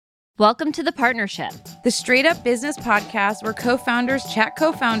Welcome to The Partnership, the straight up business podcast where co-founders chat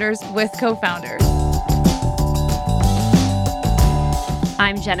co-founders with co-founders.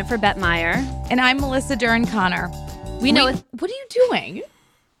 I'm Jennifer Bettmeyer. And I'm Melissa Duran-Connor. What are you doing?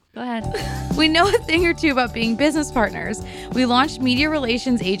 Go ahead. We know a thing or two about being business partners. We launched media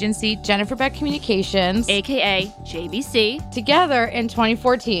relations agency Jennifer Beck Communications, aka JBC, together in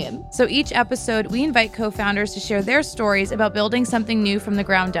 2014. So each episode, we invite co-founders to share their stories about building something new from the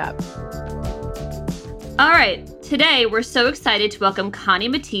ground up. All right. Today, we're so excited to welcome Connie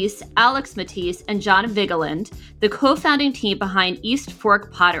Matisse, Alex Matisse, and John Vigeland, the co-founding team behind East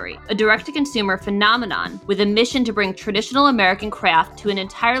Fork Pottery, a direct-to-consumer phenomenon with a mission to bring traditional American craft to an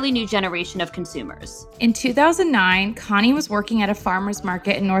entirely new generation of consumers. In 2009, Connie was working at a farmer's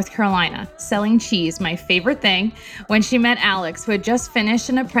market in North Carolina, selling cheese, my favorite thing, when she met Alex, who had just finished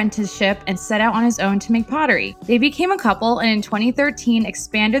an apprenticeship and set out on his own to make pottery. They became a couple and in 2013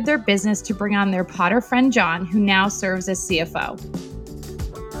 expanded their business to bring on their potter friend John, who now serves as CFO.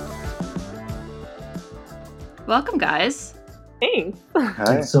 Welcome, guys. Thanks.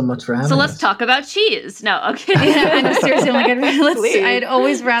 Thanks so much for having us. So let's talk about cheese. No, okay. Yeah, I know, seriously, I'd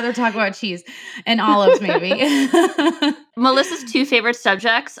always rather talk about cheese and olives, maybe. Melissa's two favorite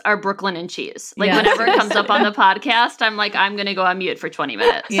subjects are Brooklyn and cheese. Yeah. Whenever it comes up on the podcast, I'm like, I'm going to go on mute for 20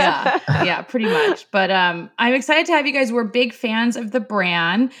 minutes. Yeah, pretty much. But I'm excited to have you guys. We're big fans of the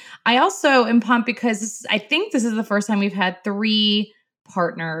brand. I also am pumped because I think this is the first time we've had 3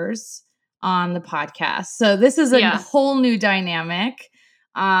 partners on the podcast. So this is a whole new dynamic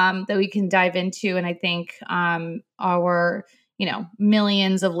that we can dive into. And I think our,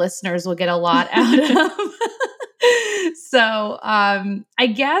 millions of listeners will get a lot out of. So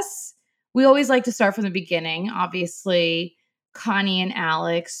I guess we always like to start from the beginning. Obviously, Connie and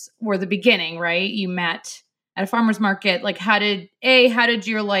Alex were the beginning, right? You met at a farmer's market. Like how did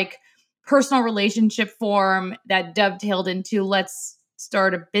your personal relationship form that dovetailed into let's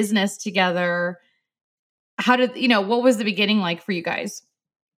start a business together? What was the beginning like for you guys?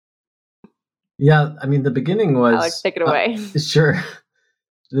 Yeah, I mean, the beginning was... Alex, take it away. Sure.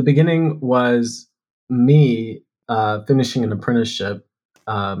 The beginning was me finishing an apprenticeship,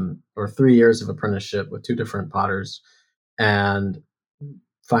 or 3 years of apprenticeship with 2 different potters, and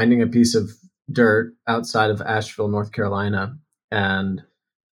finding a piece of dirt outside of Asheville, North Carolina, and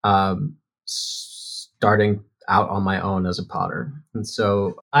starting out on my own as a potter. And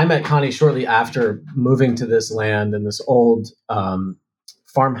so I met Connie shortly after moving to this land in this old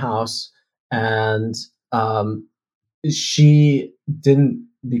farmhouse, and she didn't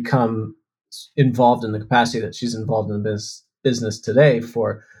become involved in the capacity that she's involved in this business today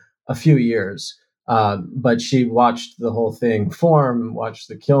for a few years. But she watched the whole thing form, watched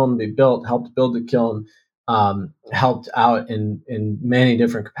the kiln be built, helped build the kiln, helped out in many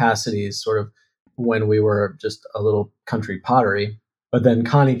different capacities, sort of when we were just a little country pottery. But then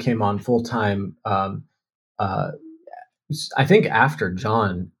Connie came on full time, I think after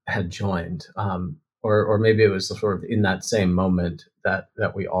John had joined, or maybe it was sort of in that same moment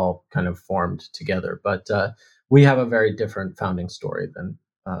that we all kind of formed together. But we have a very different founding story than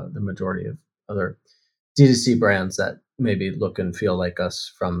the majority of other D2C brands that maybe look and feel like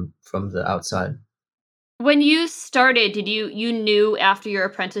us from the outside. When you started, did you knew after your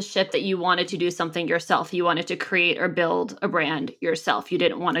apprenticeship that you wanted to do something yourself? You wanted to create or build a brand yourself. You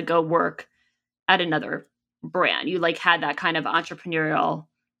didn't want to go work at another brand. You had that kind of entrepreneurial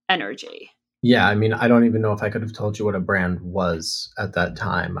energy. Yeah, I mean, I don't even know if I could have told you what a brand was at that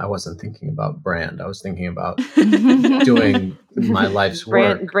time. I wasn't thinking about brand. I was thinking about doing my life's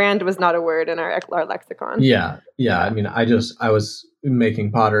work. Brand was not a word in our lexicon. Yeah. I mean, I was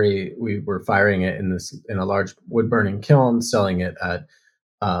making pottery. We were firing it in a large wood burning kiln, selling it at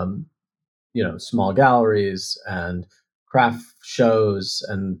small galleries and craft shows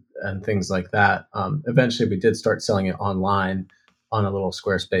and things like that. Eventually, we did start selling it online on a little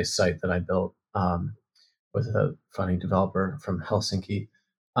Squarespace site that I built with a funny developer from Helsinki.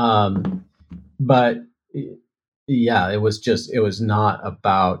 But yeah, it was not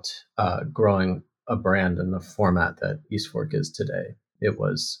about growing a brand in the format that East Fork is today. It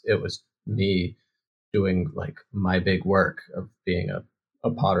was me doing my big work of being a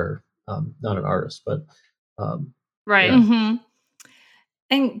potter, not an artist, but right. Yeah. Mm-hmm.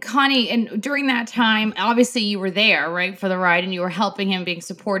 And Connie, and during that time, obviously you were there, right, for the ride, and you were helping him, being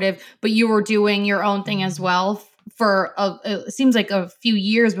supportive, but you were doing your own thing as well for it seems like a few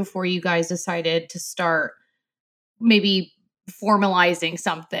years before you guys decided to start maybe formalizing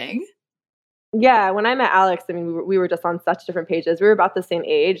something. Yeah, when I met Alex, I mean, we were just on such different pages. We were about the same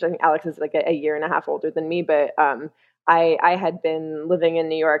age. I think Alex is a year and a half older than me, but I had been living in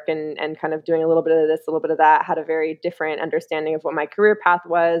New York and kind of doing a little bit of this, a little bit of that, had a very different understanding of what my career path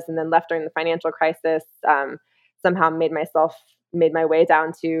was, and then left during the financial crisis. Somehow made my way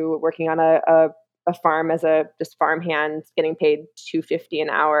down to working on a farm as a just farmhand, getting paid $2.50 an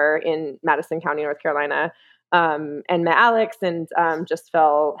hour in Madison County, North Carolina. And met Alex and just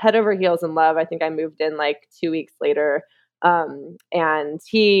fell head over heels in love. I think I moved in like 2 weeks later. And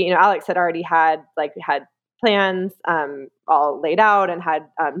he, Alex had already had plans all laid out and had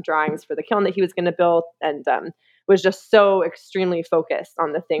drawings for the kiln that he was going to build, and was just so extremely focused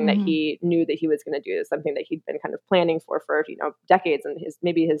on the thing that he knew that he was going to do, something that he'd been kind of planning for decades, and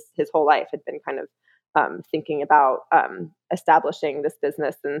his whole life had been kind of thinking about establishing this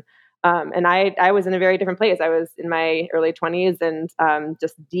business. And I was in a very different place. I was in my early 20s and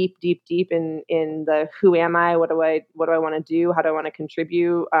just deep in the who am I? What do I want to do? How do I want to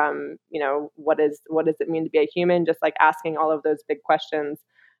contribute? What does it mean to be a human? Just like asking all of those big questions.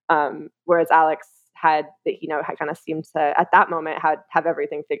 Whereas Alex had kind of seemed to at that moment have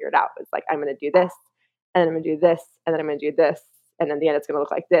everything figured out. It's like, I'm going to do this, and then I'm going to do this, and then I'm going to do this, and in the end, it's going to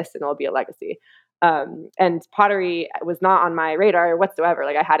look like this, and it'll be a legacy. And pottery was not on my radar whatsoever.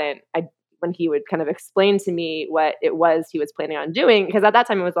 Like when he would kind of explain to me what it was he was planning on doing, because at that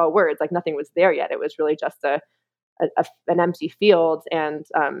time it was all words, like nothing was there yet. It was really just an empty field and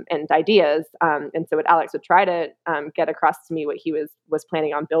ideas. And so what Alex would try to get across to me what he was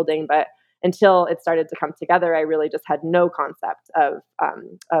planning on building, but until it started to come together, I really just had no concept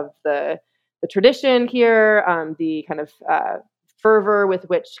of the tradition here, the kind of fervor with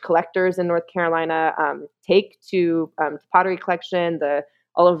which collectors in North Carolina take to pottery collection,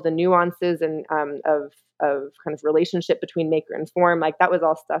 all of the nuances and of kind of relationship between maker and form. Like that was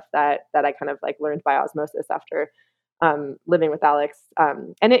all stuff that I kind of like learned by osmosis after living with Alex.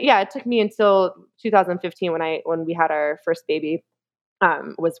 And it took me until 2015 when we had our first baby,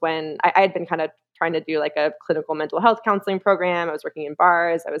 was when I had been kind of trying to do like a clinical mental health counseling program. I was working in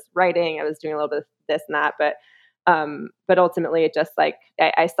bars, I was writing, I was doing a little bit of this and that, but ultimately it just like,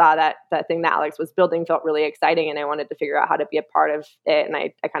 I saw that thing that Alex was building felt really exciting, and I wanted to figure out how to be a part of it. And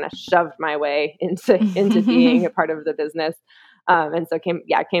I kind of shoved my way into being a part of the business. And so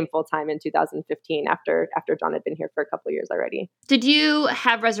came full time in 2015 after John had been here for a couple of years already. Did you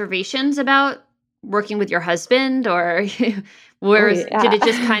have reservations about working with your husband, or did it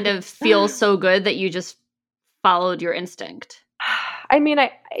just kind of feel so good that you just followed your instinct? I mean,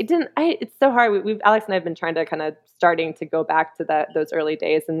 I didn't. It's so hard. Alex and I have been trying to kind of starting to go back to those early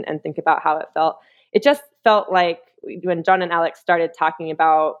days and think about how it felt. It just felt like when John and Alex started talking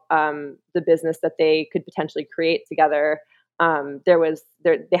about the business that they could potentially create together,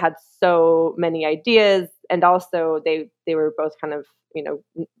 they had so many ideas, and also they were both kind of,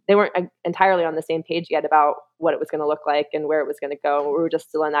 they weren't entirely on the same page yet about what it was going to look like and where it was going to go. We were just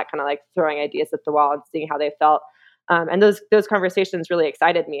still in that kind of like throwing ideas at the wall and seeing how they felt. And those conversations really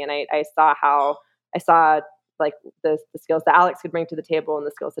excited me. And I saw like the skills that Alex could bring to the table and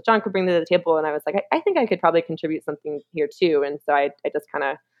the skills that John could bring to the table. And I was like, I think I could probably contribute something here too. And so I just kind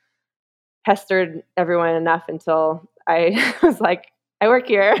of pestered everyone enough until I was like, I work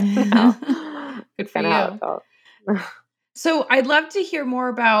here. Good for you. How it felt. So I'd love to hear more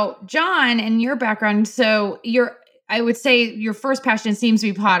about John and your background. So I would say your first passion seems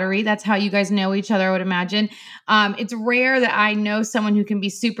to be pottery. That's how you guys know each other, I would imagine. It's rare that I know someone who can be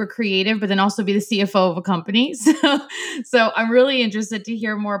super creative, but then also be the CFO of a company. So I'm really interested to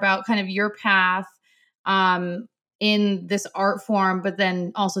hear more about kind of your path in this art form, but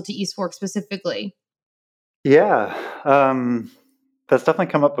then also to East Fork specifically. Yeah, that's definitely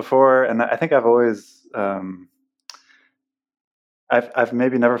come up before. And I think I've always... I've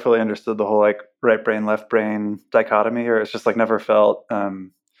maybe never fully understood the whole like right brain, left brain dichotomy, or it's just like never felt.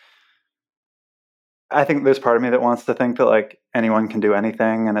 I think there's part of me that wants to think that like anyone can do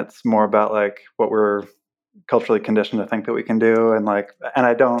anything, and it's more about like what we're culturally conditioned to think that we can do, and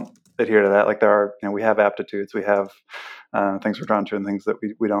I don't adhere to that. Like there are, we have aptitudes, we have things we're drawn to, and things that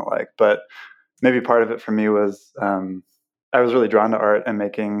we don't like. But maybe part of it for me was I was really drawn to art and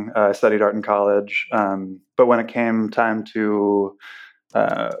making. I studied art in college, but when it came time to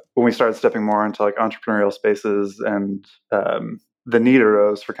when we started stepping more into like entrepreneurial spaces, and the need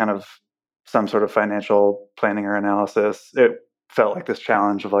arose for kind of some sort of financial planning or analysis, it felt like this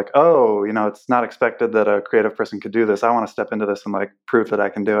challenge of like, it's not expected that a creative person could do this. I want to step into this and like prove that I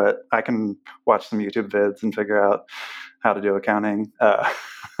can do it. I can watch some YouTube vids and figure out how to do accounting,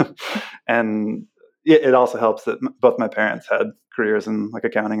 and it also helps that both my parents had careers in like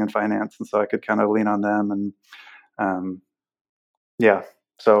accounting and finance. And so I could kind of lean on them. And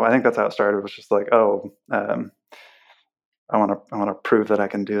so I think that's how it started. It was just like, I want to prove that I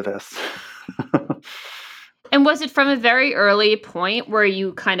can do this. And was it from a very early point where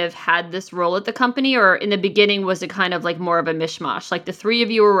you kind of had this role at the company, or in the beginning was it kind of like more of a mishmash? Like the three of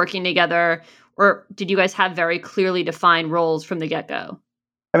you were working together, or did you guys have very clearly defined roles from the get-go?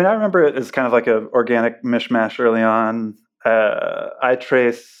 I mean, I remember it as kind of like an organic mishmash early on. I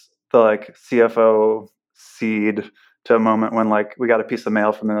trace the like CFO seed to a moment when like we got a piece of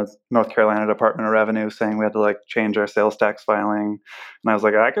mail from the North Carolina Department of Revenue saying we had to like change our sales tax filing. And I was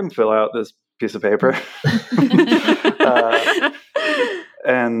like, I can fill out this piece of paper.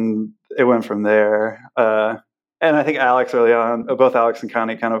 And it went from there. And I think Alex early on, both Alex and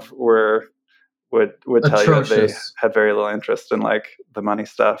Connie kind of would tell you that they had very little interest in like the money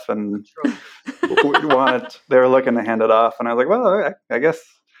stuff and they were looking to hand it off. And I was like, well, I guess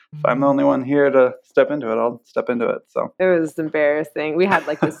if I'm the only one here to step into it, I'll step into it. So it was embarrassing. We had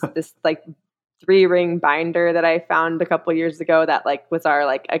like this like 3-ring binder that I found a couple years ago that like was our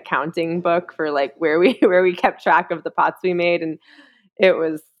like accounting book for like where we kept track of the pots we made, and it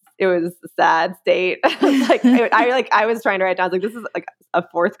was a sad state. I was trying to write down, I was like, this is like a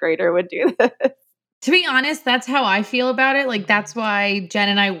 4th grader would do this. To be honest, that's how I feel about it. Like that's why Jen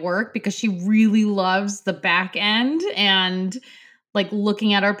and I work, because she really loves the back end and like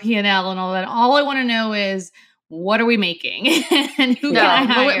looking at our P&L and all that. All I want to know is, what are we making? And who can I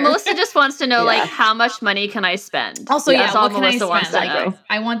hire? Melissa just wants to know, like, how much money can I spend? Also, that's all what can Melissa I spend? Like,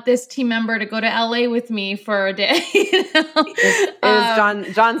 I want this team member to go to LA with me for a day. You know? It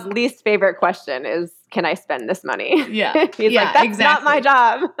was John's least favorite question is, can I spend this money? Yeah. He's like, that's not my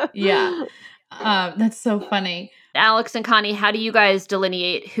job. Yeah. That's so funny. Alex and Connie, how do you guys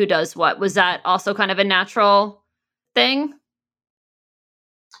delineate who does what? Was that also kind of a natural thing?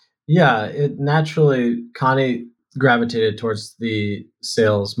 Yeah, it naturally, Connie gravitated towards the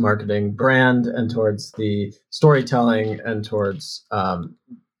sales, marketing, brand, and towards the storytelling, and towards some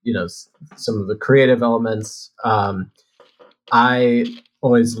of the creative elements. I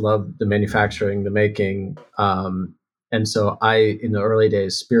always loved the manufacturing, the making, and so I, in the early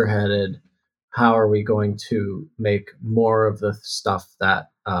days, spearheaded how are we going to make more of the stuff that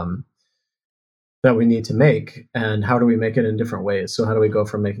we need to make, and how do we make it in different ways? So how do we go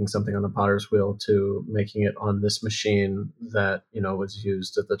from making something on the potter's wheel to making it on this machine that, was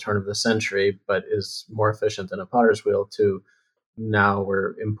used at the turn of the century, but is more efficient than a potter's wheel, to now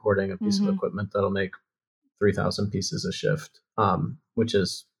we're importing a piece of equipment that'll make 3,000 pieces a shift, which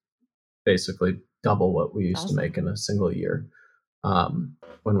is basically double what we used to make in a single year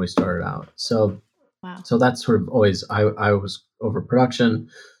when we started out. So that's sort of always, I was over production,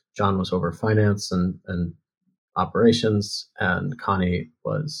 John was over finance and operations, and Connie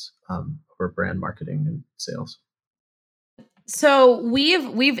was over brand marketing and sales. So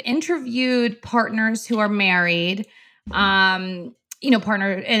we've interviewed partners who are married, partnerships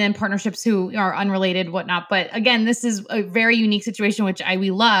who are unrelated, whatnot. But again, this is a very unique situation, which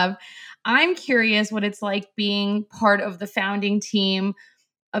we love. I'm curious what it's like being part of the founding team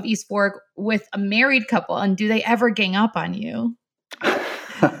of East Fork with a married couple, and do they ever gang up on you?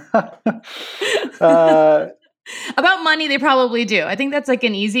 About money, they probably do. I think that's like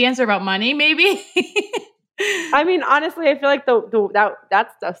an easy answer about money, maybe. I mean, honestly, I feel like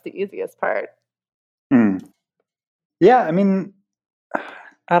that stuff's the easiest part. Yeah, I mean,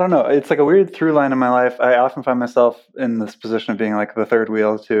 I don't know. It's like a weird through line in my life. I often find myself in this position of being like the third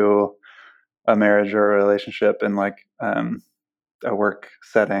wheel to a marriage or a relationship in like a work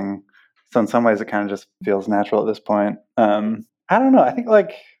setting. So in some ways, it kind of just feels natural at this point. I don't know. I think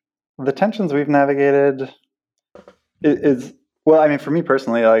like the tensions we've navigated is well, I mean, for me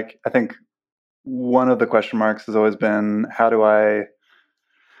personally, like I think one of the question marks has always been, how do I,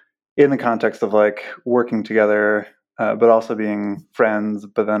 in the context of like working together, but also being friends,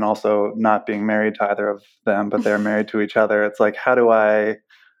 but then also not being married to either of them, but they're married to each other. It's like, how do I,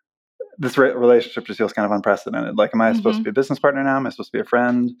 this relationship just feels kind of unprecedented. Like, am I supposed to be a business partner now? Am I supposed to be a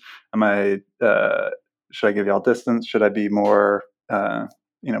friend? Am I, should I give y'all distance? Should I be more,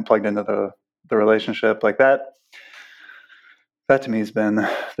 plugged into the relationship like that? That to me has been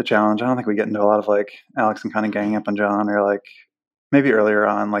the challenge. I don't think we get into a lot of like Alex and Connie ganging up on John, or like maybe earlier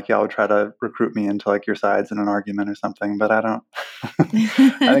on, like y'all would try to recruit me into like your sides in an argument or something, but I don't,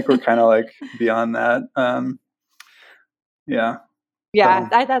 I think we're kind of like beyond that. Yeah. Yeah.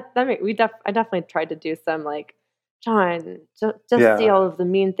 So. I definitely tried to do some like, John, just see all of the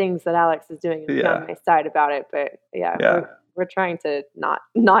mean things that Alex is doing and be on my side about it. But we're trying to not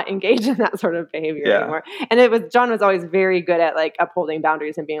engage in that sort of behavior anymore. And John was always very good at like upholding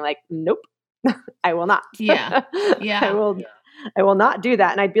boundaries and being like, nope, I will not. Yeah. I will I will not do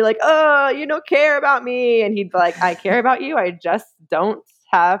that. And I'd be like, oh, you don't care about me. And he'd be like, I care about you. I just don't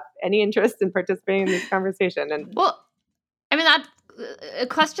have any interest in participating in this conversation. And well, I mean, that a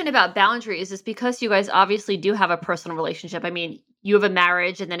question about boundaries is because you guys obviously do have a personal relationship. I mean, you have a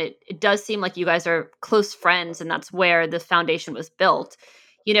marriage, and then it does seem like you guys are close friends, and that's where the foundation was built.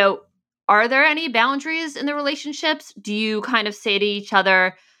 You know, are there any boundaries in the relationships? Do you kind of say to each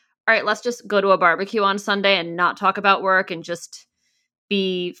other, all right, let's just go to a barbecue on Sunday and not talk about work and just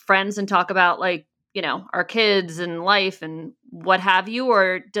be friends and talk about, like, you know, our kids and life and what have you?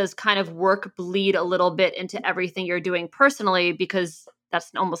 Or does kind of work bleed a little bit into everything you're doing personally because that's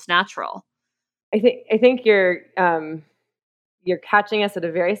almost natural? I think you're catching us at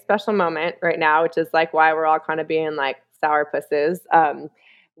a very special moment right now, which is like why we're all kind of being like sourpusses.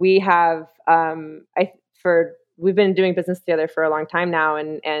 We have we've been doing business together for a long time now,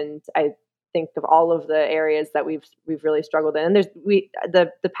 and I think of all of the areas that we've really struggled in, and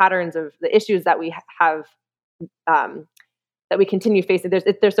the patterns of the issues that we have that we continue facing.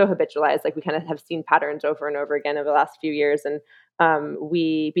 They're so habitualized, like we kind of have seen patterns over and over again over the last few years, and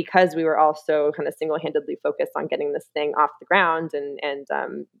because we were all so kind of single-handedly focused on getting this thing off the ground and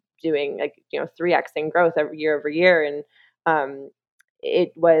doing, like, 3xing growth every year over year, and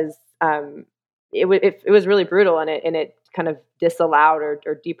it was really brutal, and it kind of disallowed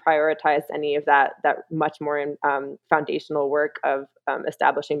or deprioritized any of that much more foundational work of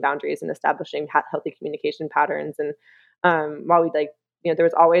establishing boundaries and establishing healthy communication patterns. And while we there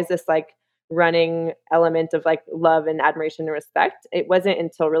was always this like running element of like love and admiration and respect, it wasn't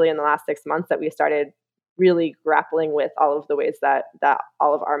until really in the last 6 months that we started really grappling with all of the ways that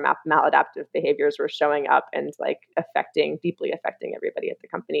all of our maladaptive behaviors were showing up and like deeply affecting everybody at the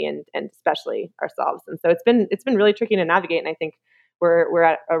company and especially ourselves. And so it's been really tricky to navigate. And I think we're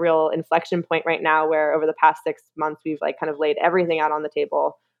at a real inflection point right now where over the past 6 months, we've like kind of laid everything out on the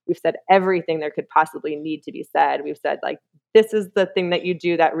table. We've said everything there could possibly need to be said. We've said, like, this is the thing that you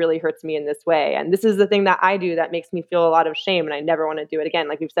do that really hurts me in this way. And this is the thing that I do that makes me feel a lot of shame and I never want to do it again.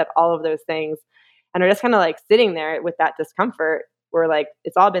 Like, we've said all of those things and are just kind of like sitting there with that discomfort where like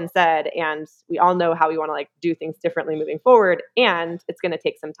it's all been said and we all know how we want to like do things differently moving forward. And it's going to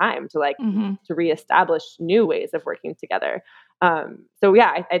take some time to like to reestablish new ways of working together. So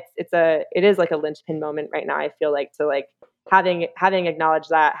yeah, it is like a linchpin moment right now. I feel like to like having acknowledged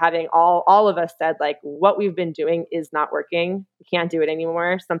that, having all of us said like what we've been doing is not working. We can't do it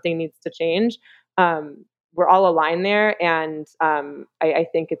anymore. Something needs to change. We're all aligned there, and I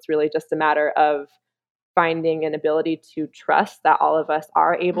think it's really just a matter of finding an ability to trust that all of us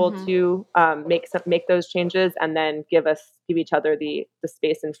are able to make those changes, and then give each other the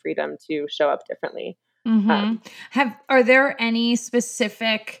space and freedom to show up differently. Are there any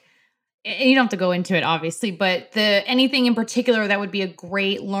specific, you don't have to go into it obviously, but anything in particular that would be a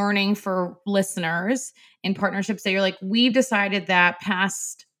great learning for listeners in partnerships that you're like, we've decided that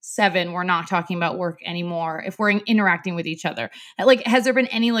past 7, we're not talking about work anymore if we're interacting with each other? Like, has there been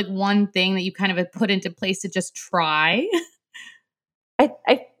any like one thing that you kind of have put into place to just try? I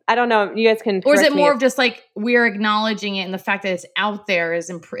don't know. You guys can. Or is it more of just like we're acknowledging it and the fact that it's out there is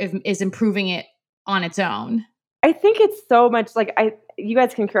improving it on its own? I think it's so much like you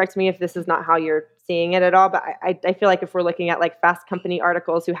guys can correct me if this is not how you're seeing it at all, but I feel like if we're looking at like Fast Company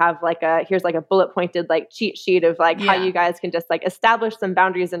articles who have like here's like a bullet pointed like cheat sheet of like how you guys can just like establish some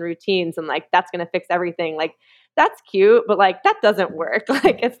boundaries and routines and like that's going to fix everything. Like, that's cute, but like that doesn't work.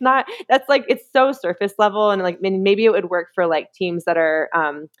 Like, it's not, that's like, it's so surface level. And like maybe it would work for like teams that are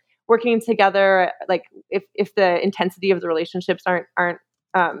working together. Like if the intensity of the relationships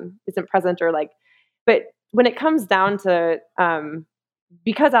isn't present, or like, but when it comes down to,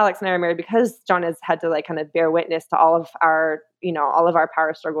 because Alex and I are married, because John has had to like kind of bear witness to all of our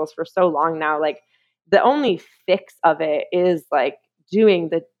power struggles for so long now, like the only fix of it is like doing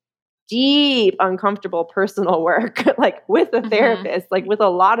the deep, uncomfortable personal work, like with a therapist, like with a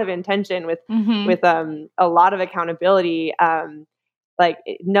lot of intention, with a lot of accountability. Like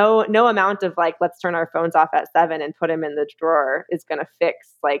no amount of like, let's turn our phones off at 7 and put them in the drawer is going to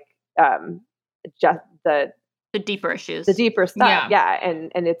fix like, just the deeper issues, the deeper stuff. Yeah.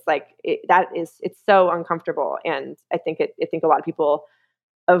 And it's like, it's so uncomfortable. And I think a lot of people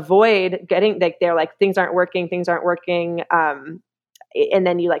avoid getting like, they're like, things aren't working. And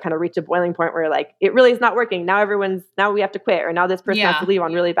then you like kind of reach a boiling point where you're like, it really is not working. Now we have to quit, or now this person has to leave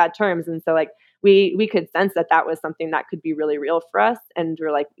on really bad terms. And so like, we could sense that was something that could be really real for us. And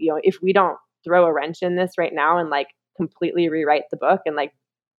we're like, if we don't throw a wrench in this right now and like completely rewrite the book and like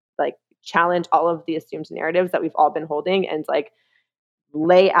challenge all of the assumed narratives that we've all been holding and like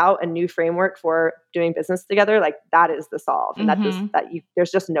lay out a new framework for doing business together, like that is the solve. And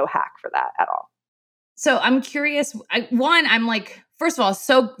there's just no hack for that at all. So I'm curious. I'm like, first of all,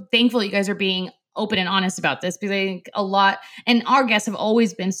 so thankful you guys are being open and honest about this, because I think a lot, and our guests have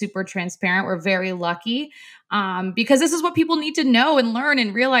always been super transparent. We're very lucky because this is what people need to know and learn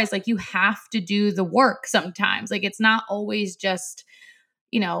and realize, like, you have to do the work sometimes. Like, it's not always just,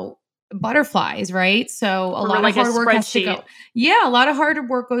 butterflies, right? So a lot of hard work has to go. Yeah, a lot of hard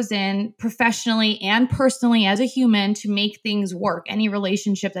work goes in professionally and personally as a human to make things work, any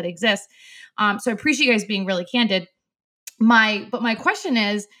relationship that exists. So I appreciate you guys being really candid. But my question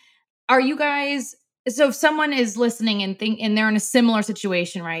is, are you guys, so if someone is listening and they're in a similar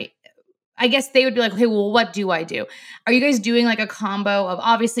situation, right? I guess they would be like, okay, well, what do I do? Are you guys doing like a combo of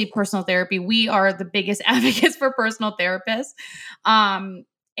obviously personal therapy? We are the biggest advocates for personal therapists.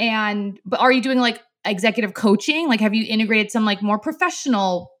 But are you doing like executive coaching? Like, have you integrated some like more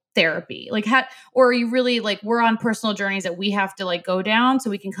professional therapy? Like, or are you really like, we're on personal journeys that we have to like go down so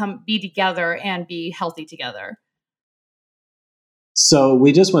we can come be together and be healthy together? So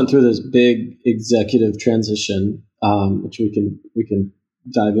we just went through this big executive transition, which we can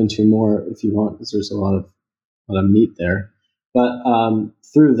dive into more if you want, because there's a lot of meat there. But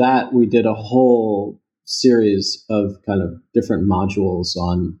through that, we did a whole series of kind of different modules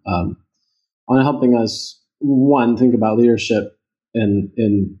on helping us, one, think about leadership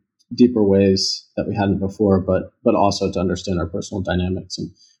in deeper ways that we hadn't before, but also to understand our personal dynamics.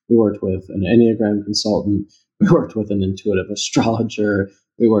 And we worked with an Enneagram consultant. We worked with an intuitive astrologer.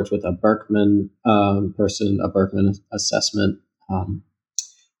 We worked with a Berkman person, a Berkman assessment,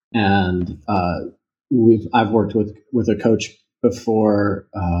 and I've worked with a coach before,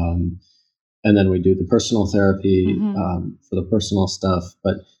 and then we do the personal therapy for the personal stuff.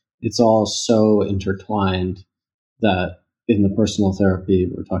 But it's all so intertwined that in the personal therapy,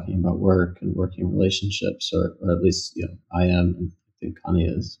 we're talking about work and working relationships, or at least I am, and I think Connie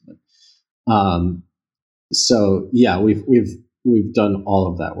is. But, so yeah, we've done all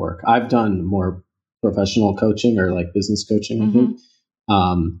of that work. I've done more professional coaching or like business coaching, I think.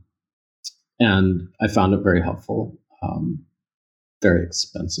 And I found it very helpful. Very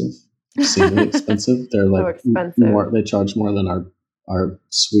expensive, extremely expensive. They're like so expensive. They charge more than our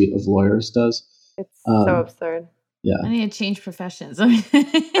suite of lawyers does. It's so absurd. Yeah. I need to change professions.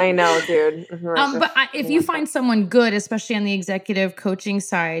 I know, dude. But if you find someone good, especially on the executive coaching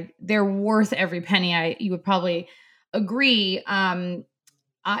side, they're worth every penny. You would probably agree. My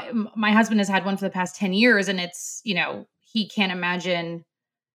husband has had one for the past 10 years, and it's, he can't imagine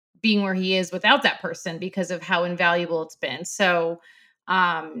being where he is without that person because of how invaluable it's been. So,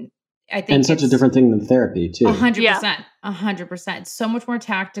 I think and such a different thing than therapy too. 100%, 100%. It's so much more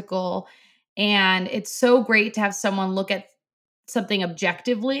tactical, and it's so great to have someone look at something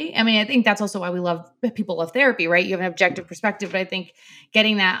objectively. I mean, I think that's also why people love therapy, right? You have an objective perspective, but I think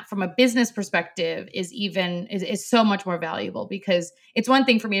getting that from a business perspective is so much more valuable, because it's one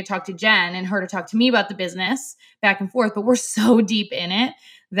thing for me to talk to Jen and her to talk to me about the business back and forth, but we're so deep in it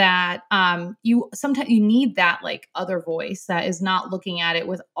that sometimes you need that like other voice that is not looking at it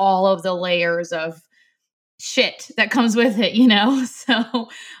with all of the layers of shit that comes with it, So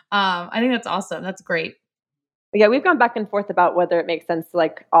I think that's awesome. That's great. Yeah, we've gone back and forth about whether it makes sense to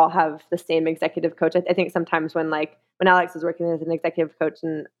like all have the same executive coach. I think sometimes when Alex was working as an executive coach,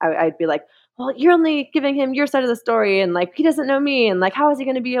 and I'd be like, well, you're only giving him your side of the story, and like he doesn't know me, and like how is he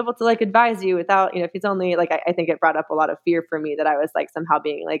going to be able to like advise you without, if he's only like, I think it brought up a lot of fear for me that I was like somehow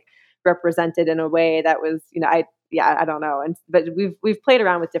being like represented in a way that was, I don't know. But we've played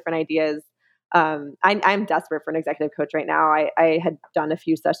around with different ideas. I'm desperate for an executive coach right now. I had done a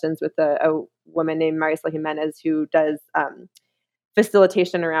few sessions with a woman named Marisol Jimenez who does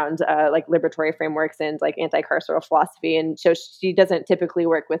facilitation around like liberatory frameworks and like anti-carceral philosophy. And so she doesn't typically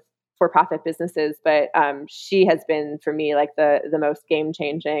work with for-profit businesses, but she has been for me like the most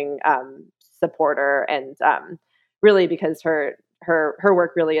game-changing supporter, and really because her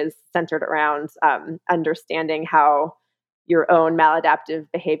work really is centered around understanding how your own maladaptive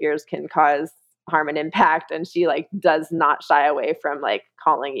behaviors can cause harm and impact, and she like does not shy away from like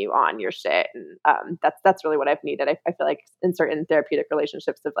calling you on your shit, and that's really what I've needed. I feel like in certain therapeutic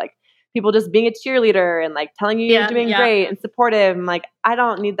relationships of like people just being a cheerleader and like telling you you're doing great and supportive, and like I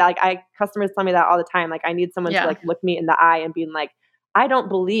don't need that. Like customers tell me that all the time. Like I need someone to like look me in the eye and being like, I don't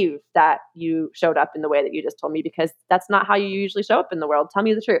believe that you showed up in the way that you just told me, because that's not how you usually show up in the world. Tell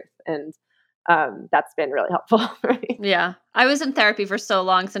me the truth. And that's been really helpful for me. Yeah. I was in therapy for so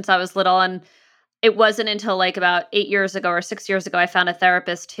long since I was little, and it wasn't until like about 8 years ago or 6 years ago, I found a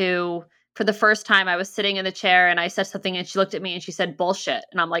therapist who for the first time, I was sitting in the chair and I said something and she looked at me and she said, bullshit.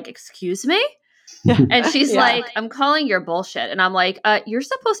 And I'm like, excuse me? And she's like, I'm calling your bullshit. And I'm like, you're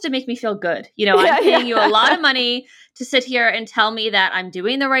supposed to make me feel good. I'm paying you a lot of money to sit here and tell me that I'm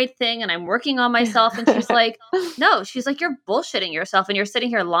doing the right thing and I'm working on myself. And she's like, no, she's like, you're bullshitting yourself and you're sitting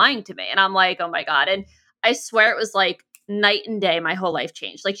here lying to me. And I'm like, oh my God. And I swear it was like night and day. My whole life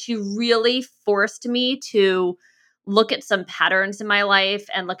changed. Like she really forced me to look at some patterns in my life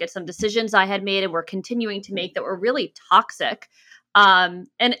and look at some decisions I had made and were continuing to make that were really toxic. And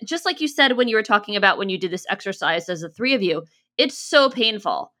just like you said, when you were talking about when you did this exercise as the three of you, it's so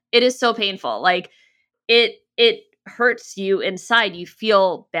painful. It is so painful. Like it hurts you inside. You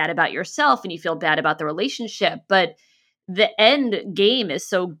feel bad about yourself and you feel bad about the relationship, but the end game is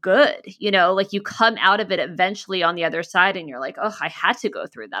so good, like you come out of it eventually on the other side and you're like, oh, I had to go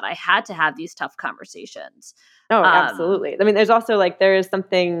through that. I had to have these tough conversations. Oh, absolutely. I mean, there's also like, there is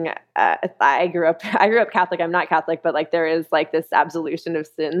something, I grew up Catholic. I'm not Catholic, but like, there is like this absolution of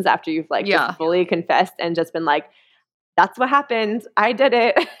sins after you've like just fully confessed and just been like, that's what happened. I did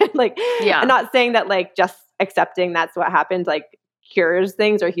it. Like, I'm not saying that like just accepting that's what happened, like cures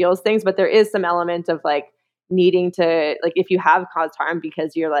things or heals things, but there is some element of like needing to, like, if you have caused harm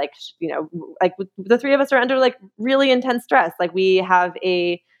because you're like, like the three of us are under like really intense stress. Like we have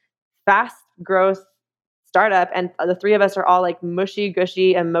a fast growth startup and the three of us are all like mushy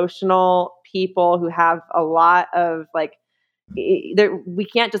gushy emotional people who have a lot of like we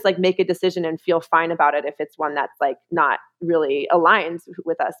can't just like make a decision and feel fine about it if it's one that's like not really aligned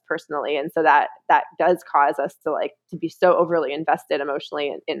with us personally. And so that does cause us to like to be so overly invested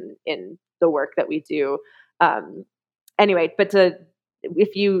emotionally in the work that we do. Anyway, but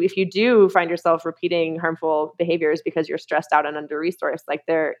if you do find yourself repeating harmful behaviors because you're stressed out and under-resourced, like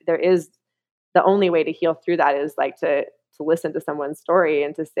there is the only way to heal through that is like to listen to someone's story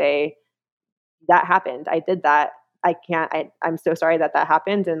and to say, that happened. I did that. I'm so sorry that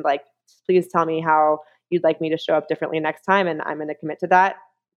happened. And like, please tell me how you'd like me to show up differently next time. And I'm going to commit to that.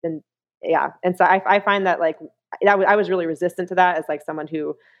 And And so I find that like, I was really resistant to that as like someone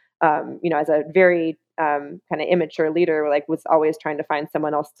who, as a very kind of immature leader, like was always trying to find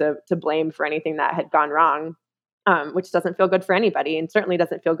someone else to blame for anything that had gone wrong. Which doesn't feel good for anybody and certainly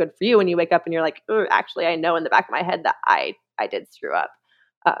doesn't feel good for you when you wake up and you're like, oh, actually, I know in the back of my head that I did screw up.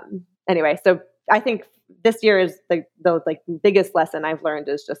 Anyway, so I think this year is the like biggest lesson I've learned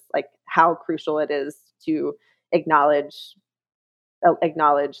is just like how crucial it is to acknowledge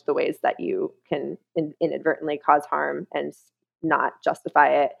the ways that you can inadvertently cause harm and not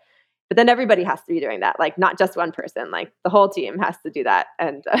justify it. But then everybody has to be doing that, like not just one person, like the whole team has to do that.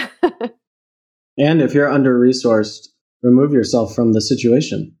 And And if you're under-resourced, remove yourself from the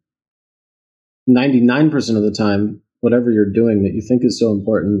situation. 99% of the time, whatever you're doing that you think is so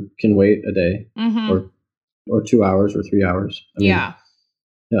important can wait a day or 2 hours or 3 hours. I mean, yeah.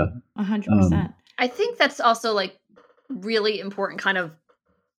 100%. I think that's also like really important kind of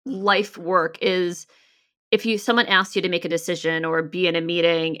life work is if someone asks you to make a decision or be in a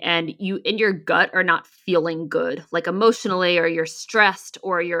meeting and you in your gut are not feeling good, like emotionally, or you're stressed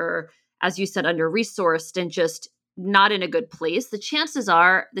or you're, as you said, under-resourced and just not in a good place, the chance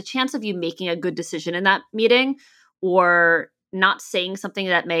of you making a good decision in that meeting or not saying something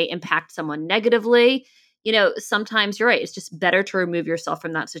that may impact someone negatively, sometimes you're right. It's just better to remove yourself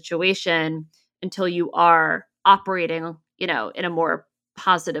from that situation until you are operating, in a more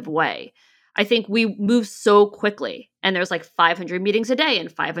positive way. I think we move so quickly and there's like 500 meetings a day and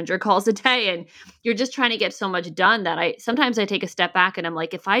 500 calls a day. And you're just trying to get so much done that sometimes I take a step back and I'm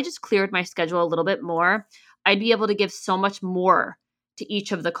like, if I just cleared my schedule a little bit more, I'd be able to give so much more to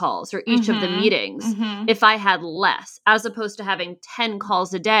each of the calls or each of the meetings if I had less, as opposed to having 10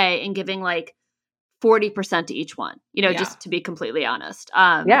 calls a day and giving like 40% to each one, just to be completely honest.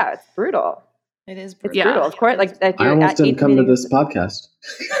 It's brutal. It is brutal. It's brutal. Of course, like I almost didn't come to this podcast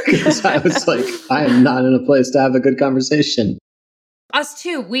because I was like, I am not in a place to have a good conversation. Us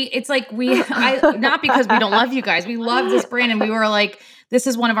too. Not because we don't love you guys. We love this brand and we were like, this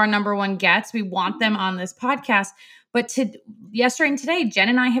is one of our number one gets. We want them on this podcast. But yesterday and today, Jen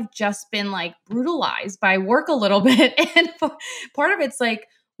and I have just been like brutalized by work a little bit. And part of it's like,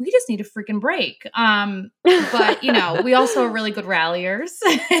 we just need a freaking break. But we also are really good ralliers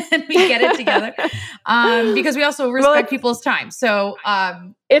and we get it together. Because we also respect people's time. So,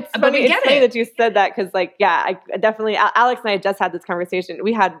 it's funny that you said that. Cause like, I definitely, Alex and I just had this conversation.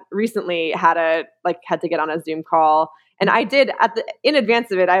 We had recently had to get on a Zoom call. And I did in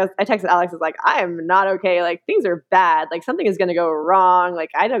advance of it, I texted Alex, I was like, I am not okay. Like things are bad. Like something is going to go wrong.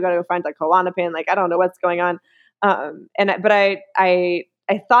 Like I don't got to go find like Klonopin. Like I don't know what's going on. But I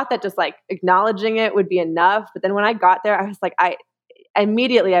thought that just like acknowledging it would be enough. But then when I got there, I was like,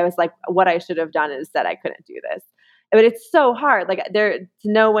 immediately I was like, what I should have done is said I couldn't do this. But it's so hard, like there to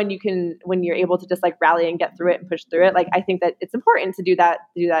know when you're able to just like rally and get through it and push through it. Like, I think that it's important to do that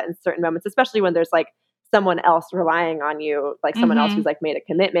in certain moments, especially when there's like someone else relying on you, like someone else who's like made a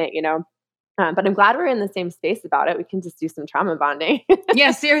commitment, but I'm glad we're in the same space about it. We can just do some trauma bonding.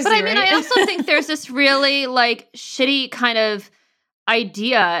 Yeah, seriously. But I mean, right? I also think there's this really like shitty kind of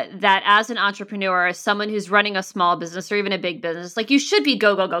idea that as an entrepreneur, as someone who's running a small business or even a big business, like you should be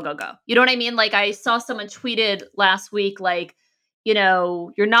go, go, go, go, go. You know what I mean? Like I saw someone tweeted last week, like,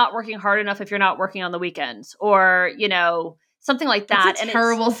 you're not working hard enough if you're not working on the weekends, or, something like that. That's a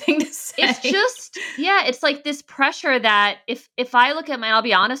terrible thing to say. It's just, it's like this pressure that if I look at I'll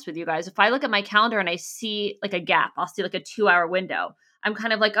be honest with you guys, if I look at my calendar and I see like a gap, I'll see like a 2-hour window. I'm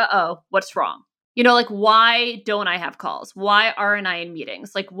kind of like, what's wrong? Like, why don't I have calls? Why aren't I in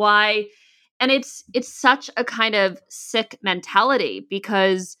meetings? Like, why? And it's such a kind of sick mentality,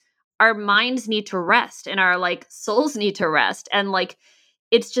 because our minds need to rest and our like souls need to rest. And like,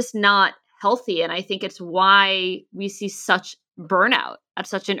 it's just not healthy. And I think it's why we see such burnout at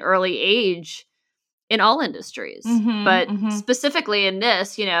such an early age in all industries. But specifically in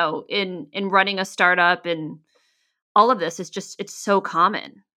this, in running a startup and all of this, it's so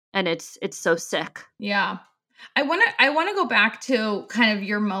common. And it's so sick. Yeah. I want to go back to kind of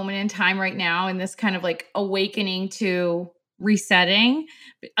your moment in time right now and this kind of like awakening to resetting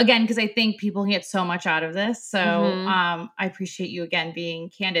again, because I think people can get so much out of this. So I appreciate you again being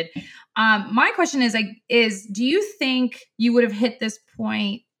candid. My question is do you think you would have hit this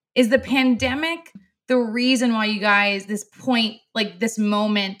point? Is the pandemic the reason why you guys, this point, like this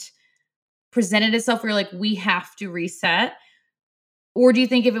moment presented itself where you're like, we have to reset? Or do you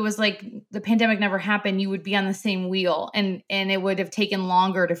think if it was like the pandemic never happened, you would be on the same wheel and it would have taken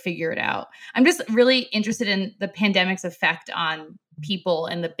longer to figure it out? I'm just really interested in the pandemic's effect on people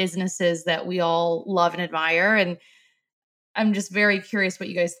and the businesses that we all love and admire. And I'm just very curious what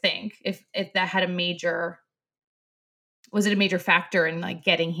you guys think. If that had was it a major factor in like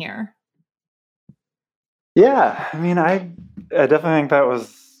getting here? Yeah. I mean, I definitely think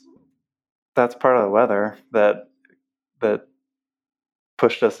that's part of the weather that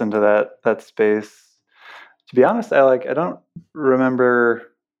pushed us into that space. To be honest, I don't remember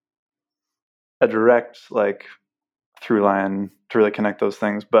a direct like through line to really connect those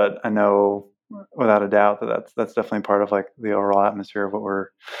things, but I know without a doubt that's definitely part of like the overall atmosphere of what we're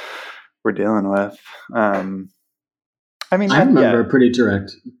dealing with. I mean, I remember a pretty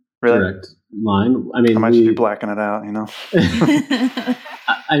direct line. I mean, I might just be blacking it out,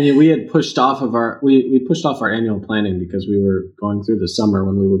 I mean, we had pushed off we pushed off our annual planning because we were going through the summer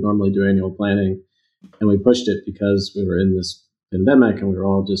when we would normally do annual planning, and we pushed it because we were in this pandemic and we were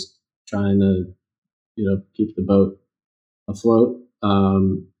all just trying to, keep the boat afloat.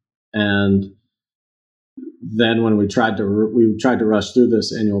 And then when we tried to rush through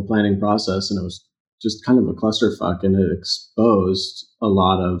this annual planning process, and it was just kind of a clusterfuck, and it exposed a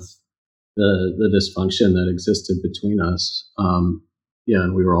lot of the dysfunction that existed between us.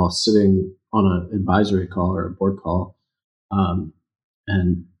 And we were all sitting on an advisory call or a board call,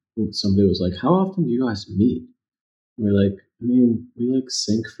 and somebody was like, "How often do you guys meet?" And we're like, "I mean, we like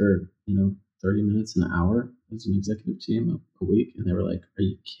sync for 30 minutes an hour as an executive team a week." And they were like, "Are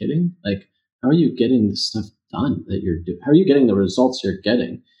you kidding? Like, how are you getting the stuff done that you're doing? How are you getting the results you're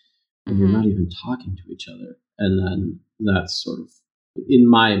getting when you're not even talking to each other?" And then that's sort of, in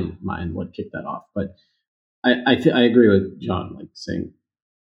my mind, what kicked that off. But I agree with John, like saying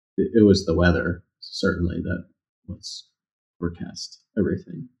it was the weather, certainly, that was forecast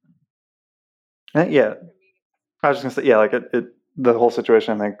everything. Yeah, I was just gonna say, like the whole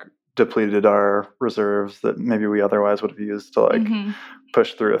situation, I think, depleted our reserves that maybe we otherwise would have used to like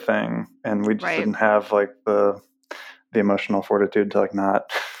push through a thing, and we just didn't have like the emotional fortitude to like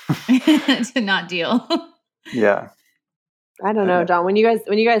not to not deal. Yeah. I don't know, John. When you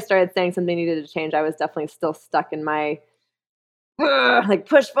guys started saying something needed to change, I was definitely still stuck in my like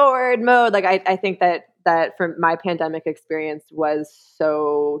push forward mode. Like I think that from my pandemic experience was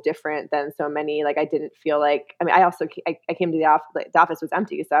so different than so many. Like I didn't feel like, I mean, I also I came to the office, like, the office was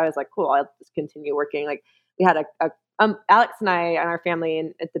empty, so I was like, cool, I'll just continue working. Like we had Alex and I and our family,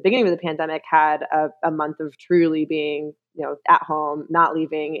 and at the beginning of the pandemic, had a month of truly being at home, not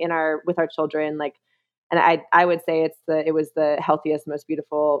leaving, with our children, like. And I would say it was the healthiest, most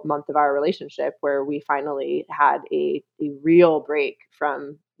beautiful month of our relationship, where we finally had a real break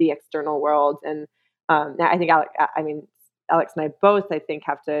from the external world. And I think Alex and I both, I think,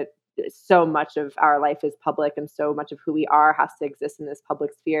 have to so much of our life is public, and so much of who we are has to exist in this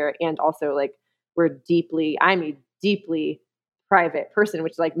public sphere. And also like I'm a deeply private person,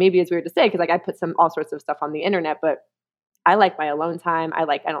 which like maybe is weird to say because like I put all sorts of stuff on the internet, but I like my alone time. I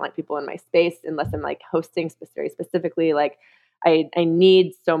don't like people in my space unless I'm like hosting very specifically. Like I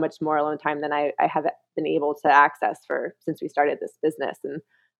need so much more alone time than I have been able to access since we started this business. And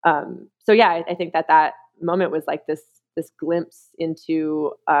so yeah, I think that moment was like this glimpse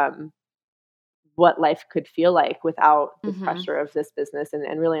into what life could feel like without the pressure of this business,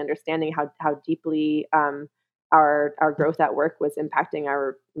 and really understanding how deeply our growth at work was impacting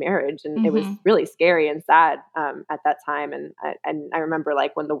our marriage. And it was really scary and sad at that time. And I remember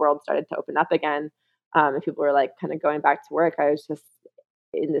like when the world started to open up again, and people were like kind of going back to work, I was just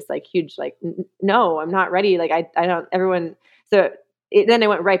in this like huge, like, no, I'm not ready. Like I don't, everyone. So then I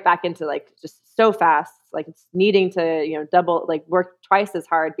went right back into like just so fast, like needing to, double, like work twice as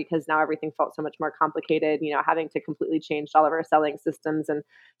hard because now everything felt so much more complicated, having to completely change all of our selling systems. And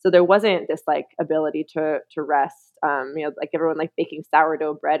so there wasn't this like ability to rest, like everyone like baking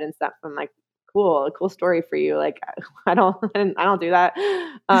sourdough bread and stuff. I'm like, cool story for you. Like, I don't do that.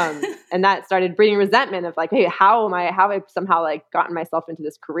 And that started breeding resentment of like, hey, how have I somehow like gotten myself into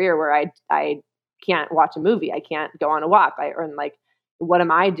this career where I can't watch a movie. I can't go on a walk. Like, what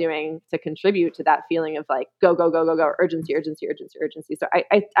am I doing to contribute to that feeling of like, go, urgency. So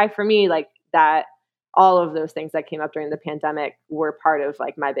I for me, like that, all of those things that came up during the pandemic were part of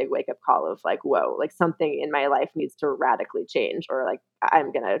like my big wake up call of like, whoa, like something in my life needs to radically change, or like I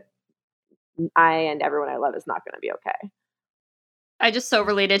and everyone I love is not going to be okay. I just so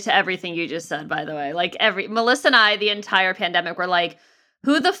related to everything you just said, by the way. Like Melissa and I, the entire pandemic, were like,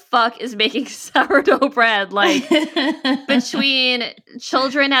 who the fuck is making sourdough bread? Like between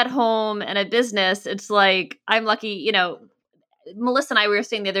children at home and a business, it's like, I'm lucky, Melissa and I, we were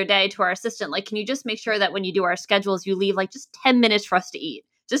saying the other day to our assistant, like, can you just make sure that when you do our schedules, you leave like just 10 minutes for us to eat,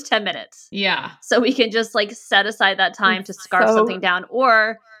 just 10 minutes. Yeah. So we can just like set aside that time to scarf something down,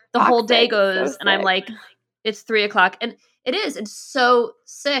 or the whole day goes and I'm like, it's 3:00. And it's so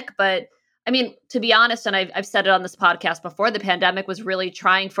sick. But I mean, to be honest, and I've said it on this podcast before, the pandemic was really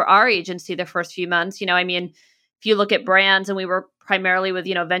trying for our agency the first few months. I mean, if you look at brands, and we were primarily with,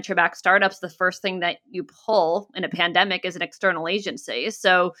 venture-backed startups, the first thing that you pull in a pandemic is an external agency.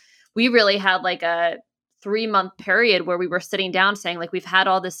 So we really had like a 3-month period where we were sitting down saying like, we've had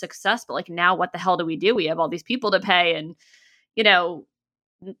all this success, but like now what the hell do we do? We have all these people to pay, and,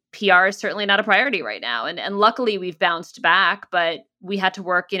 PR is certainly not a priority right now. And luckily we've bounced back, but we had to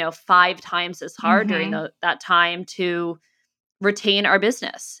work, 5 times as hard during that time to retain our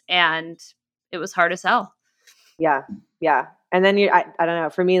business. And it was hard as hell. Yeah. Yeah. And then I don't know,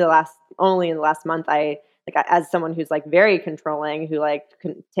 for me, only in the last month, as someone who's like very controlling, who like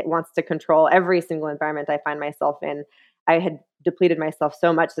wants to control every single environment I find myself in, I had depleted myself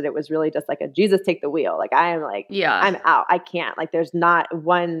so much that it was really just like a Jesus take the wheel. Like I am like, I'm out. I can't, like, there's not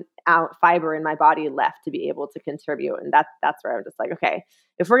one fiber in my body left to be able to contribute. And that's where I'm just like, okay,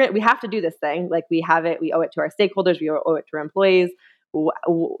 if we have to do this thing, like we have it, we owe it to our stakeholders, we owe it to our employees.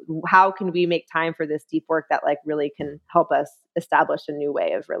 How can we make time for this deep work that like really can help us establish a new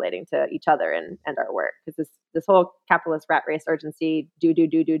way of relating to each other and our work? Because this whole capitalist rat race urgency, do,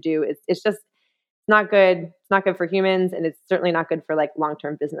 it's just, it's not good. It's not good for humans, and it's certainly not good for like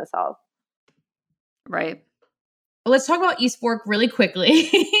long-term business health. Right. Let's talk about East Fork really quickly,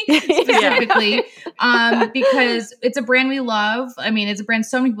 specifically, because it's a brand we love. I mean, it's a brand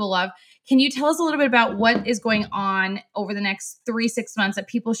so many people love. Can you tell us a little bit about what is going on over the next 3-6 months that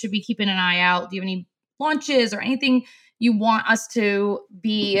people should be keeping an eye out? Do you have any launches or anything you want us to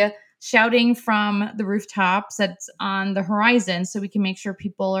be shouting from the rooftops that's on the horizon so we can make sure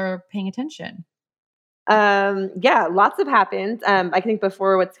people are paying attention? Yeah, lots have happened. I think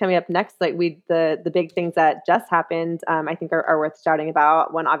before what's coming up next, like the big things that just happened, I think are worth shouting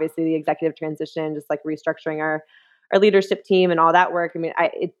about. One, obviously the executive transition, just like restructuring our leadership team and all that work. I mean,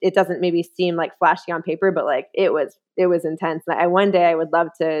 it doesn't maybe seem like flashy on paper, but like it was intense. And one day I would love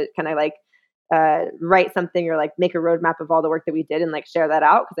to kind of like, write something or like make a roadmap of all the work that we did and like share that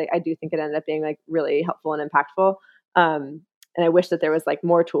out. Cause I do think it ended up being like really helpful and impactful. And I wish that there was like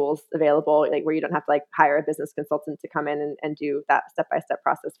more tools available, like where you don't have to like hire a business consultant to come in and do that step-by-step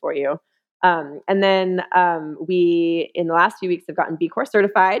process for you. And then we, in the last few weeks, have gotten B Corp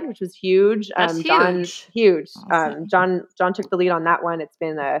certified, which was huge. That's huge. Awesome. John took the lead on that one. It's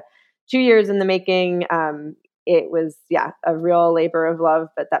been 2 years in the making. It was, a real labor of love,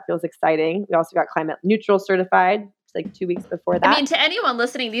 but that feels exciting. We also got climate neutral certified. like 2 weeks before that. I mean, to anyone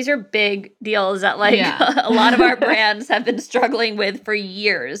listening, these are big deals that like Yeah. a lot of our brands have been struggling with for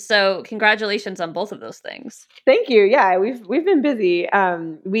years. So congratulations on both of those things. Thank you. Yeah, we've been busy.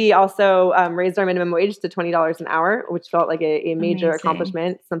 We also raised our minimum wage to $20 an hour, which felt like a major Amazing.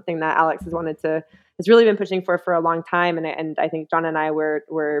 accomplishment, something that Alex has really been pushing for a long time. And I think John and I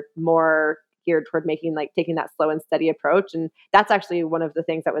were more geared toward taking that slow and steady approach. And that's actually one of the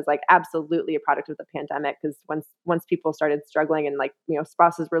things that was like absolutely a product of the pandemic, because once people started struggling and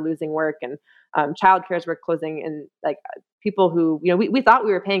spouses were losing work and childcares were closing, and like people who, we thought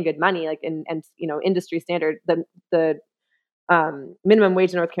we were paying good money, like, and industry standard, the minimum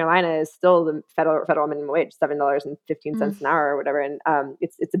wage in North Carolina is still the federal minimum wage, $7.15 an hour or whatever. And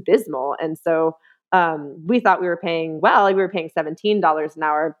it's abysmal. And so we thought we were paying $17 an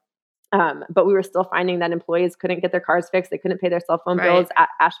hour. But we were still finding that employees couldn't get their cars fixed. They couldn't pay their cell phone bills.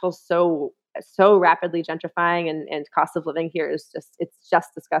 Asheville's so rapidly gentrifying, and cost of living here is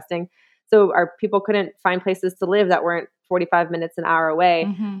just disgusting. So our people couldn't find places to live that weren't 45 minutes, an hour away.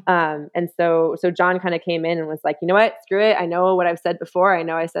 Mm-hmm. And so John kind of came in and was like, you know what, screw it. I know what I've said before. I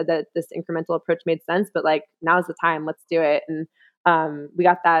know I said that this incremental approach made sense, but like, now's the time, let's do it. And we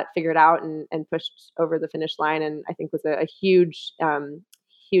got that figured out and pushed over the finish line. And I think was a huge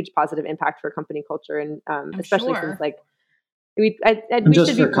positive impact for company culture. And especially since like we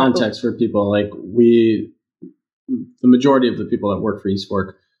just for context for people, like the majority of the people that work for East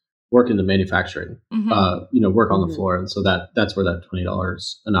Fork work in the manufacturing, work on the floor. And so that's where that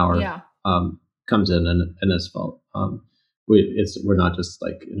 $20 an hour comes in, and it's felt, we're not just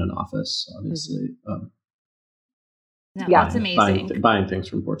like in an office, obviously. That's amazing. Buying things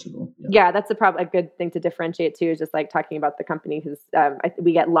from Portugal. Yeah, that's a good thing to differentiate too, is just like talking about the company, because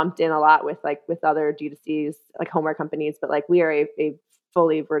we get lumped in a lot with other D2Cs, like homeware companies, but like we are a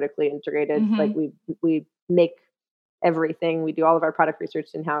fully vertically integrated, like we make everything. We do all of our product research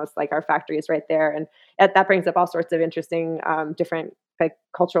in-house, like our factory is right there. And that brings up all sorts of interesting, different like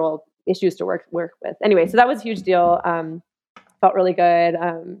cultural issues to work with. Anyway, so that was a huge deal. Felt really good.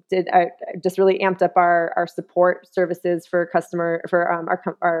 Just really amped up our support services for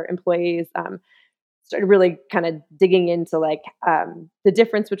our employees. Started really kind of digging into like the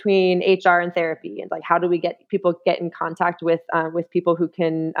difference between HR and therapy, and like how do we get in contact with people who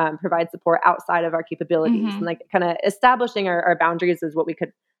can provide support outside of our capabilities, and like kind of establishing our boundaries is what we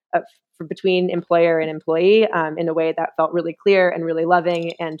could for between employer and employee in a way that felt really clear and really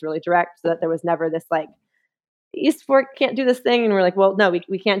loving and really direct, so that there was never this like, East Fork can't do this thing. And we're like, well, no,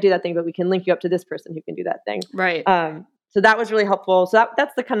 we can't do that thing, but we can link you up to this person who can do that thing. Right. So that was really helpful. So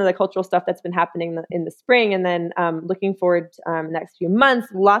that's the kind of the cultural stuff that's been happening in the spring. And then looking forward to next few months,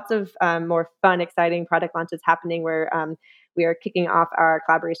 lots of more fun, exciting product launches happening, where we are kicking off our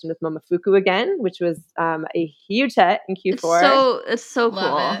collaboration with Momofuku again, which was a huge hit in Q4. It's so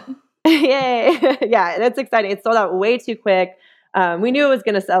Love cool. Yay. Yeah, that's exciting. It sold out way too quick. We knew it was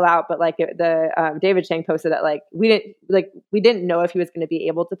going to sell out, but like David Chang posted that like we didn't know if he was going to be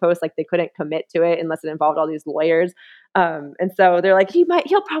able to post. Like they couldn't commit to it unless it involved all these lawyers. And so they're like,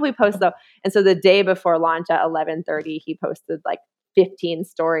 he'll probably post though. And so the day before launch at 11:30, he posted like 15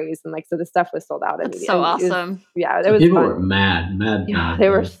 stories, and like so the stuff was sold out. That's so awesome. It was people fun. were mad. They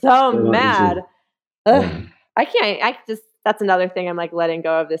were so mad. That's another thing I'm like letting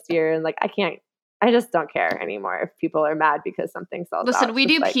go of this year, and like I just don't care anymore if people are mad because something sells out. Listen, we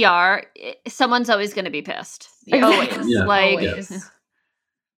do PR. Someone's always going to be pissed. Exactly. Always. Yeah. Always.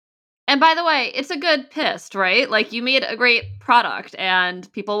 And by the way, it's a good pissed, right? Like you made a great product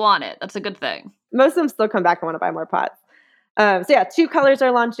and people want it. That's a good thing. Most of them still come back and want to buy more pots. So yeah, 2 colors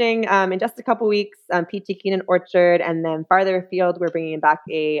are launching in just a couple weeks. Peachy Keen and Orchard, and then farther afield, we're bringing back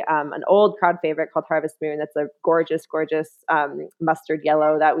an old crowd favorite called Harvest Moon. That's a gorgeous mustard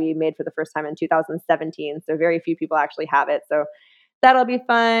yellow that we made for the first time in 2017. So very few people actually have it. So that'll be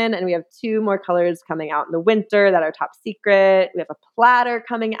fun. And we have 2 more colors coming out in the winter that are top secret. We have a platter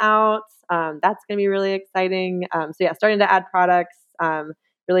coming out. That's going to be really exciting. So yeah, starting to add products.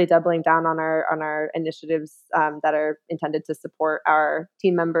 Really doubling down on our initiatives that are intended to support our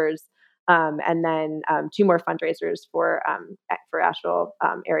team members, and then 2 more fundraisers for Asheville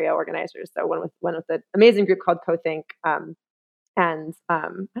area organizers. So one with an amazing group called CoThink, and I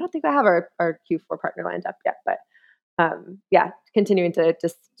don't think I have our Q4 partner lined up yet, but continuing to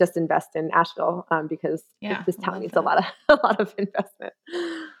just invest in Asheville because this town needs a lot of investment.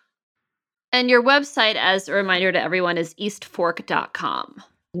 And your website, as a reminder to everyone, is eastfork.com,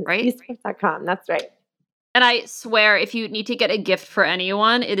 right? Eastfork.com, that's right. And I swear, if you need to get a gift for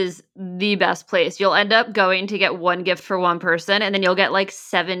anyone, it is the best place. You'll end up going to get one gift for one person, and then you'll get like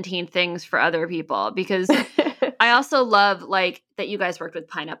 17 things for other people. Because I also love like that you guys worked with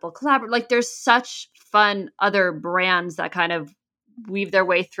Pineapple Collabor. Like there's such fun other brands that kind of weave their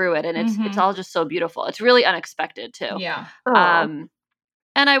way through it, and it's all just so beautiful. It's really unexpected too. Yeah.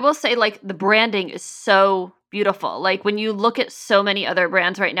 And I will say, like, the branding is so beautiful. Like, when you look at so many other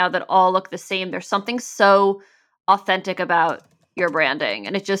brands right now that all look the same, there's something so authentic about your branding.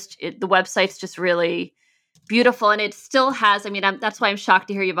 And the website's just really beautiful. And it still has, I mean, that's why I'm shocked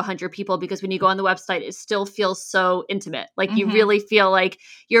to hear you have 100 people, because when you go on the website, it still feels so intimate. Like, you really feel like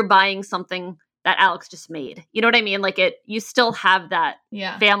you're buying something that Alex just made. You know what I mean? Like, you still have that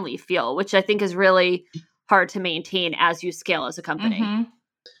family feel, which I think is really hard to maintain as you scale as a company.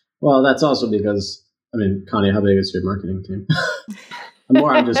 Well, that's also because, I mean, Connie, how big is your marketing team?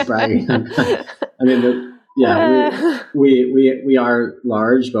 I'm just bragging. I mean, we are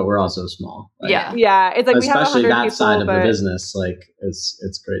large, but we're also small. Like, yeah. It's like especially we have 100 that people, side of the business. Like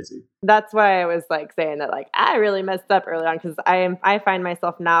it's crazy. That's why I was like saying that, like, I really messed up early on, because I find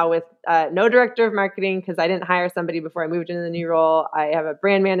myself now with no director of marketing, because I didn't hire somebody before I moved into the new role. I have a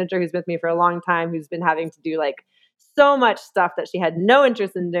brand manager who's with me for a long time, who's been having to do like so much stuff that she had no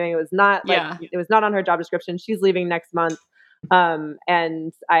interest in doing. It was not it was not on her job description. She's leaving next month. And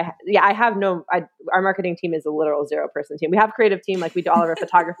our marketing team is a literal 0-person team. We have a creative team, like we do all of our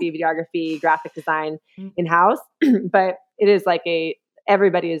photography, videography, graphic design in-house, but it is like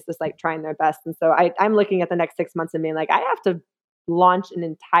everybody is just like trying their best. And so I'm looking at the next 6 months and being like, I have to launch an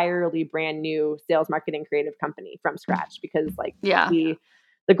entirely brand new sales, marketing, creative company from scratch, because like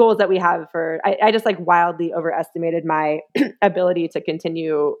the goals that we have I just like wildly overestimated my ability to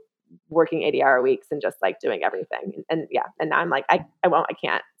continue working 80-hour weeks and just like doing everything. And now I'm like, I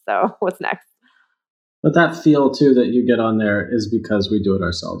can't. So what's next? But that feel too that you get on there is because we do it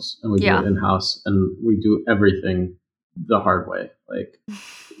ourselves, and we do it in-house, and we do everything the hard way. Like,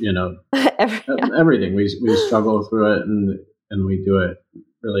 everything. We struggle through it, and we do it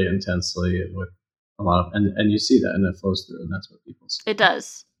really intensely with a lot of, and you see that, and it flows through, and that's what people see. It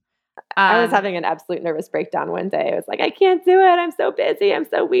does. I was having an absolute nervous breakdown one day. I was like, I can't do it. I'm so busy. I'm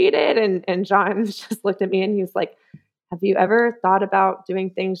so weeded. And John just looked at me and he was like, have you ever thought about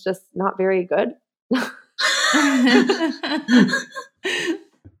doing things just not very good? I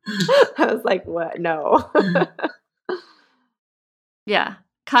was like, what? No. Yeah.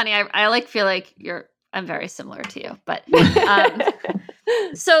 Connie, I feel like I'm very similar to you, but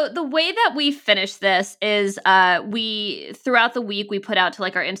so the way that we finish this is throughout the week we put out to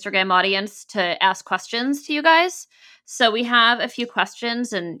like our Instagram audience to ask questions to you guys. So we have a few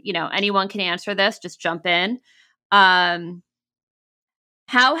questions, and anyone can answer this. Just jump in. How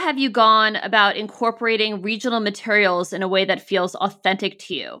have you gone about incorporating regional materials in a way that feels authentic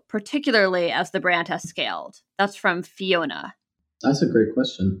to you, particularly as the brand has scaled? That's from Fiona. That's a great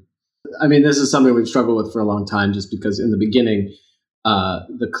question. I mean, this is something we've struggled with for a long time, just because in the beginning,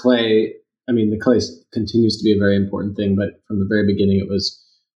 the clay continues to be a very important thing, but from the very beginning, it was,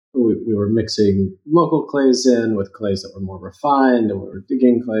 we were mixing local clays in with clays that were more refined, and we were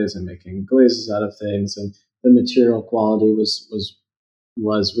digging clays and making glazes out of things. And the material quality was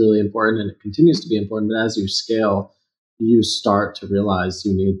really important, and it continues to be important. But as you scale, you start to realize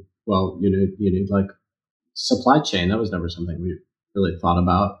you need like supply chain. That was never something we really thought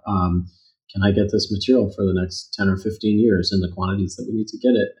about. Can I get this material for the next 10 or 15 years in the quantities that we need to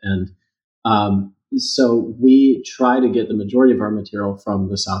get it? And so we try to get the majority of our material from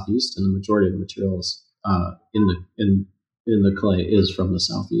the Southeast, and the majority of the materials in the clay is from the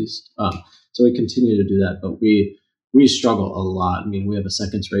Southeast. So we continue to do that, but we struggle a lot. I mean, we have a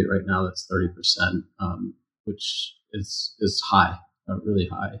seconds rate right now that's 30%, which is high, really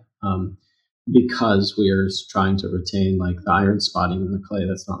high. Because we are trying to retain like the iron spotting in the clay.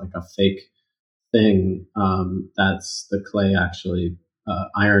 That's not like a fake thing. That's the clay actually,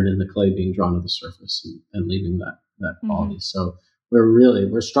 iron in the clay being drawn to the surface and leaving that quality. So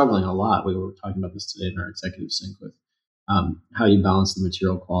we're struggling a lot. We were talking about this today in our executive sync with how you balance the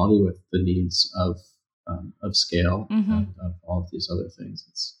material quality with the needs of scale and of all of these other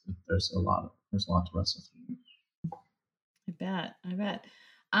things. There's a lot to wrestle through. I bet.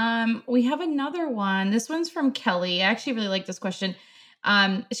 We have another one. This one's from Kelly. I actually really like this question.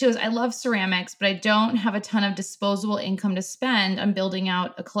 She goes, I love ceramics, but I don't have a ton of disposable income to spend on building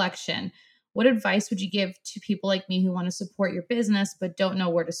out a collection. What advice would you give to people like me who want to support your business, but don't know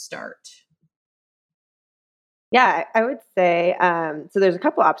where to start? Yeah, I would say, so there's a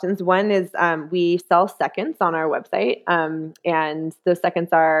couple options. One is we sell seconds on our website, and those seconds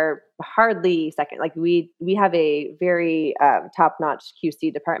are hardly second. Like we have a very top-notch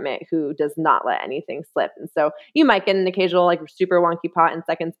QC department who does not let anything slip. And so you might get an occasional like super wonky pot in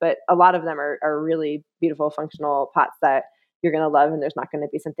seconds, but a lot of them are really beautiful, functional pots that you're going to love, and there's not going to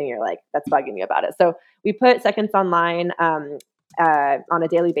be something you're like, that's bugging you about it. So we put seconds online on a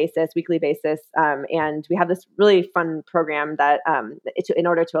daily basis, weekly basis. And we have this really fun program that in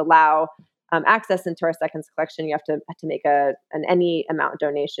order to allow access into our seconds collection, you have to make an any amount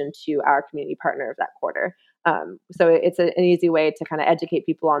donation to our community partner of that quarter. So it's an easy way to kind of educate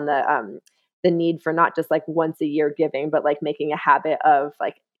people on the need for not just like once a year giving, but like making a habit of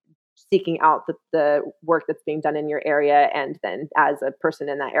like seeking out the work that's being done in your area, and then as a person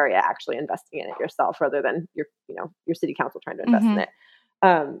in that area actually investing in it yourself rather than your city council trying to invest in it.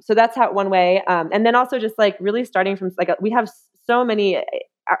 So that's how one way. And then also just like really starting from like we have so many.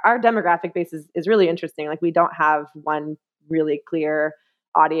 Our demographic base is really interesting. Like we don't have one really clear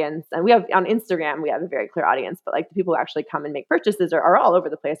audience, and we have on Instagram we have a very clear audience, but like the people who actually come and make purchases are all over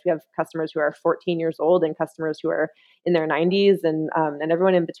the place. We have customers who are 14 years old and customers who are in their 90s and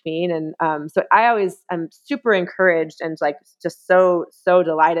everyone in between. And so I always am super encouraged and like just so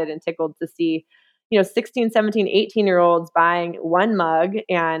delighted and tickled to see 16, 17, 18-year-olds buying one mug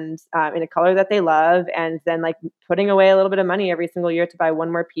and in a color that they love, and then like putting away a little bit of money every single year to buy one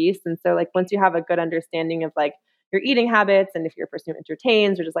more piece. And so like once you have a good understanding of like your eating habits, and if you're a person who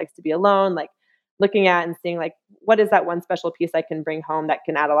entertains or just likes to be alone, like looking at and seeing like, what is that one special piece I can bring home that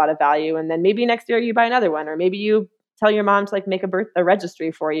can add a lot of value? And then maybe next year you buy another one, or maybe you tell your mom to like make a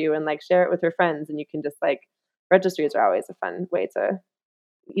registry for you and like share it with her friends. And you can just like, registries are always a fun way to,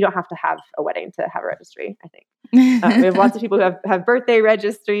 you don't have to have a wedding to have a registry, I think. We have lots of people who have birthday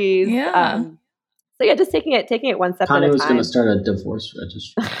registries. Yeah. So yeah, just taking it one step Connie at a time. was going to start a divorce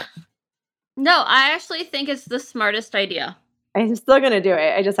registry. No, I actually think it's the smartest idea. I'm still going to do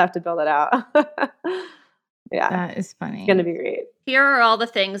it. I just have to build it out. Yeah. That is funny. It's going to be great. Here are all the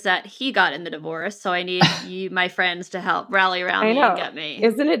things that he got in the divorce, so I need you, my friends, to help rally around me and get me.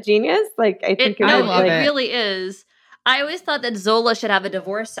 Isn't it genius? Like I think it love it. really is. I always thought that Zola should have a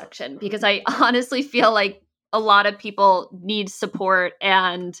divorce section because I honestly feel like a lot of people need support,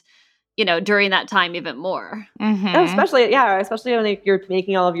 and during that time even more. Mm-hmm. Oh, especially when like, you're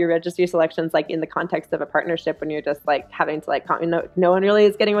making all of your registry selections like in the context of a partnership, when you're just like having to like no one really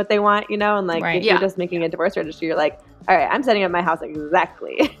is getting what they want, and like if you're just making a divorce registry, you're like, all right, I'm setting up my house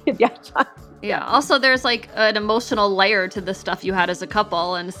exactly. Yeah. Also, there's like an emotional layer to the stuff you had as a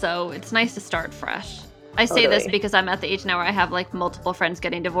couple, and so it's nice to start fresh. I say this because I'm at the age now where I have like multiple friends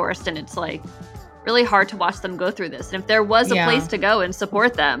getting divorced, and it's like really hard to watch them go through this. And if there was a place to go and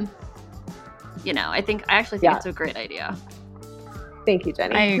support them, I actually think it's a great idea. Thank you,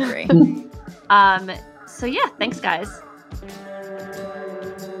 Jenny. I agree. So yeah, thanks guys.